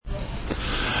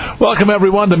Welcome,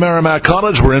 everyone, to Merrimack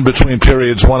College. We're in between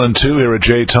periods 1 and 2 here at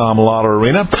J. Thom Lawler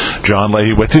Arena. John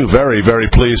Leahy with you. Very, very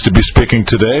pleased to be speaking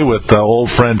today with old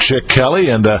friend Chick Kelly.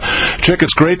 And Chick,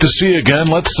 it's great to see you again.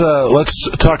 Let's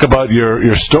talk about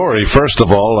your story. First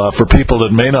of all, for people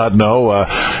that may not know,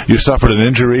 you suffered an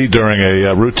injury during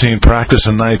a routine practice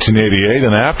in 1988,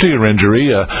 and after your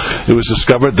injury, it was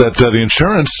discovered that the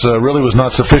insurance really was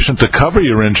not sufficient to cover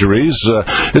your injuries.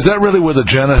 Is that really where the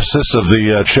genesis of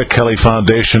the Chick Kelly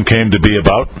Foundation came to be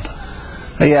about?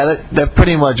 Yeah, that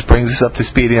pretty much brings us up to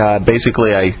speed.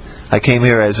 Basically, I came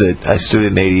here as a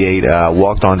student in '88,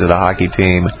 walked onto the hockey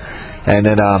team, and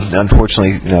then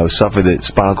unfortunately, suffered a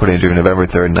spinal cord injury November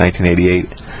 3rd,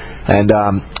 1988. And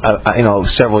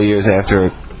several years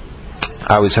after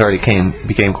I was hurt, it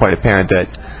became quite apparent that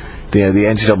the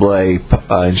NCAA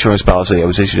insurance policy I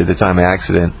was issued at the time of the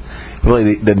accident,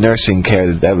 really the nursing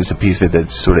care, that was the piece of it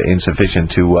that's sort of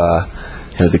insufficient to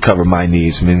cover my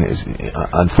needs. I mean,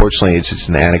 unfortunately, it's just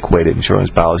an antiquated insurance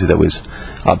policy that was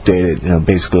updated.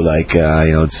 Basically,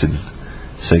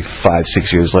 it's like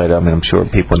 5-6 years later. I mean, I'm sure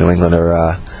people in New England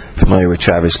are familiar with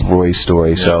Travis Roy's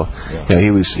story. Yeah. So,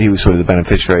 he was sort of the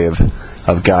beneficiary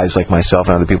of guys like myself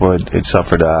and other people that had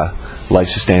suffered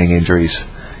life-sustaining injuries.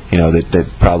 That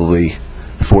probably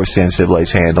forced the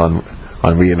NCAA's hand on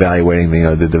reevaluating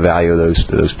the value of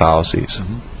those policies.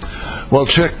 Mm-hmm. Well,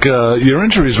 Chick, your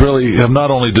injuries really have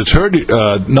not only deterred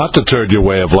your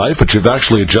way of life, but you've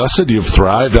actually adjusted, you've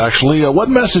thrived, actually. What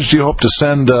message do you hope to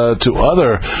send to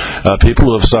other people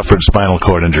who have suffered spinal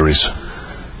cord injuries?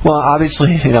 Well,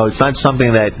 obviously, it's not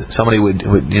something that somebody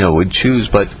would choose,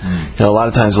 but a lot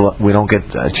of times we don't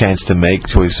get a chance to make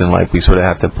choices in life. We sort of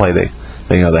have to play the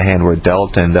hand we're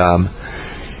dealt, and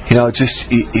it's just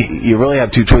you really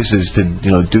have two choices: to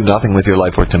do nothing with your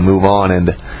life or to move on.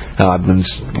 And I've been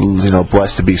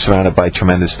blessed to be surrounded by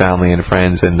tremendous family and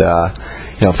friends. And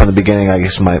from the beginning, I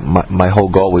guess my whole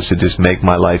goal was to just make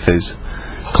my life as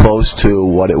close to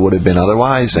what it would have been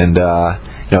otherwise. And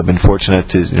I've been fortunate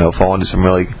to fall into some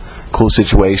really cool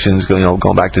situations.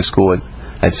 Going back to school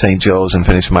at St. Joe's and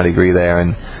finishing my degree there,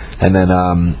 and then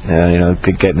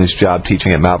getting this job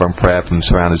teaching at Malvern Prep. I'm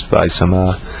surrounded by some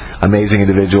amazing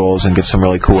individuals and get some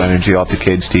really cool energy off the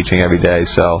kids teaching every day.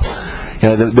 So,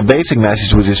 the basic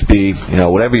message would just be,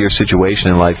 whatever your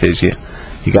situation in life is, you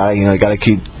gotta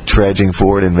keep trudging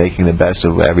forward and making the best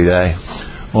of every day.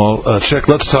 Well, Chick,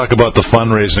 let's talk about the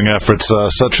fundraising efforts.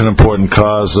 Such an important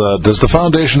cause. Does the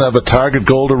foundation have a target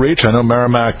goal to reach? I know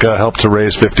Merrimack helped to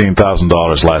raise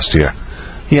 $15,000 last year.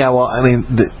 Yeah, well, I mean,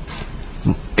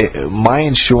 my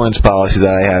insurance policy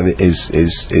that I have is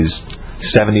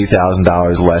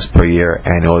 $70,000 less per year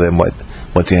annual than what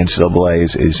the NCAA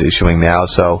is issuing now.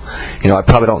 So, I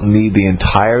probably don't need the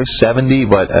entire 70,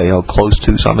 but close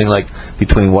to something like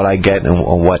between what I get and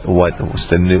what's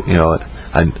the new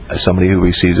somebody who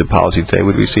receives a policy today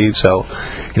would receive. So,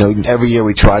 every year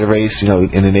we try to raise in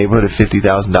the neighborhood of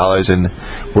 $50,000, and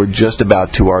we're just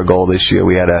about to our goal this year.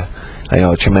 We had a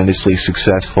tremendously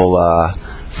successful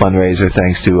fundraiser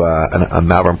thanks to a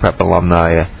Malvern Prep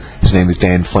alumni. His name is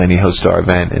Dan Flynn. He hosted our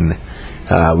event, and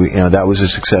that was a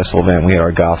successful event. We had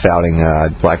our golf outing,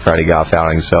 Black Friday golf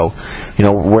outing. So,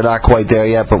 we're not quite there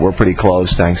yet, but we're pretty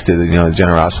close, thanks to the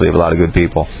generosity of a lot of good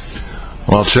people.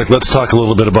 Well, Chick, let's talk a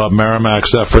little bit about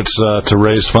Merrimack's efforts to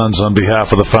raise funds on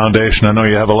behalf of the foundation. I know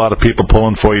you have a lot of people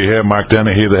pulling for you here. Mark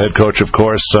Dennehy, the head coach, of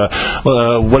course. What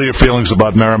are your feelings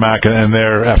about Merrimack and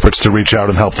their efforts to reach out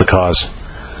and help the cause?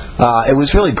 It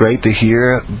was really great to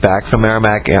hear back from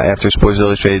Merrimack after Sports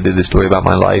Illustrated did the story about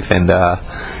my life, and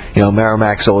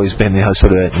Merrimack's always been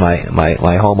sort of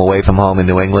my home away from home in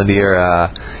New England here. I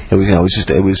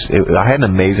had an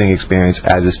amazing experience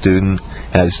as a student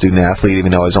athlete,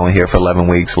 even though I was only here for 11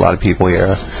 weeks. A lot of people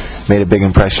here made a big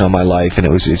impression on my life, and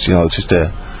it's just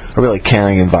a really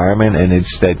caring environment, and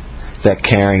it's that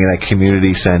caring and that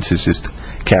community sense is just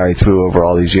carried through over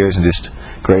all these years, and just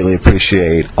greatly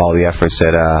appreciate all the efforts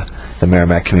that the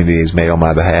Merrimack community has made on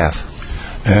my behalf.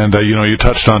 And, you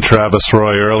touched on Travis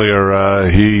Roy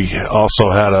earlier. He also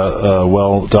had a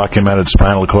well-documented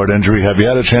spinal cord injury. Have you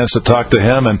had a chance to talk to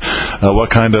him, and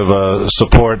what kind of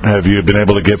support have you been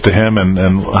able to give to him,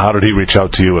 and how did he reach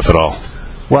out to you, if at all?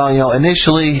 Well,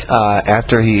 initially,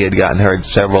 after he had gotten hurt,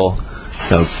 several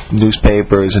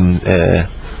newspapers and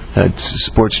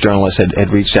sports journalists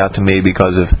had reached out to me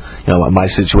because of my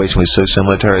situation was so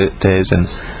similar to his, and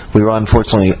we were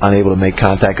unfortunately unable to make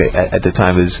contact at the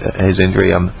time of his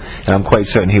injury. And I'm quite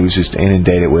certain he was just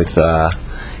inundated with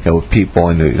with people,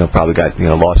 and probably got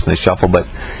lost in the shuffle. But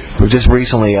just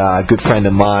recently, a good friend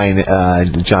of mine,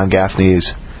 John Gaffney,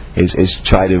 is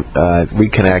tried to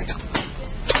reconnect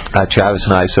Travis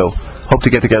and I. So hope to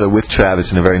get together with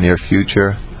Travis in the very near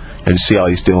future and see how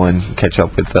he's doing, catch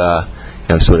up with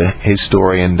sort of his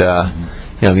story, and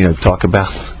talk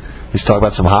about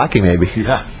some hockey maybe.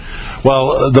 Yeah.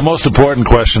 Well, the most important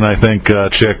question, I think,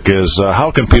 Chick, is how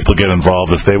can people get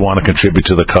involved if they want to contribute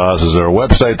to the cause? Is there a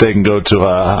website they can go to?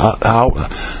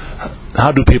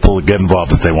 How do people get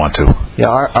involved if they want to? Yeah,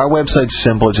 our website's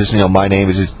simple. It's just, my name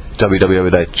is just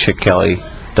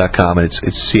www.chickkelly.com, and it's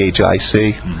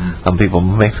CHIC. Most people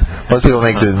make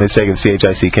the mistake of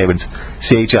CHICK, but it's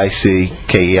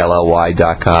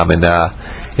CHICKELLY.com, and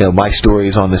my story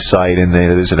is on the site, and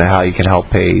there's a How You Can Help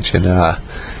page, and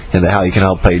the How You Can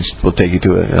Help page will take you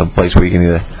to a place where you can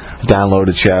either download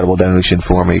a charitable donation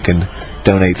form, or you can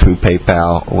donate through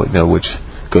PayPal, which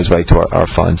goes right to our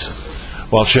funds.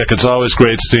 Well, Chick, it's always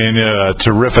great seeing you.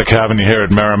 Terrific having you here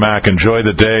at Merrimack. Enjoy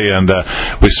the day, and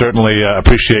we certainly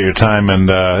appreciate your time, and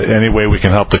any way we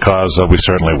can help the cause, we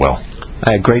certainly will.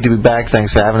 Great to be back.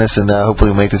 Thanks for having us, and hopefully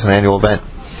we'll make this an annual event.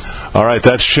 All right,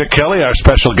 that's Chick Kelly, our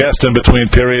special guest in between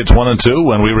periods 1 and 2.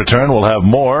 When we return, we'll have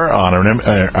more on our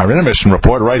intermission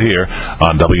report right here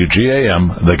on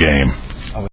WGAM, The Game.